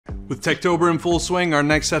With Techtober in full swing, our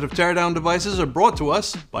next set of teardown devices are brought to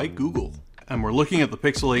us by Google. And we're looking at the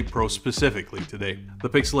Pixel 8 Pro specifically today. The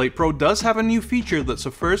Pixel 8 Pro does have a new feature that's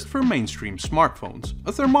a first for mainstream smartphones,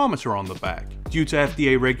 a thermometer on the back. Due to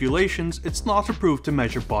FDA regulations, it's not approved to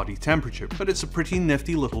measure body temperature, but it's a pretty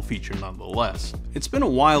nifty little feature nonetheless. It's been a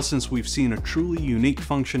while since we've seen a truly unique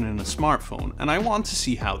function in a smartphone, and I want to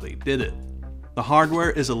see how they did it. The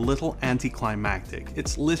hardware is a little anticlimactic.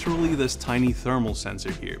 It's literally this tiny thermal sensor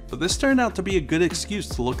here, but this turned out to be a good excuse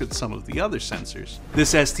to look at some of the other sensors.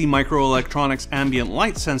 This ST Microelectronics ambient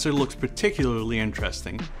light sensor looks particularly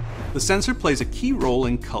interesting. The sensor plays a key role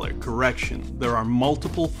in color correction. There are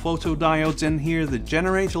multiple photodiodes in here that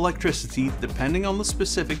generate electricity depending on the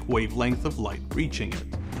specific wavelength of light reaching it.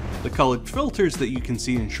 The colored filters that you can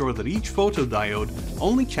see ensure that each photodiode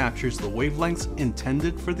only captures the wavelengths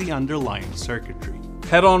intended for the underlying circuitry.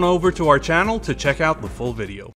 Head on over to our channel to check out the full video.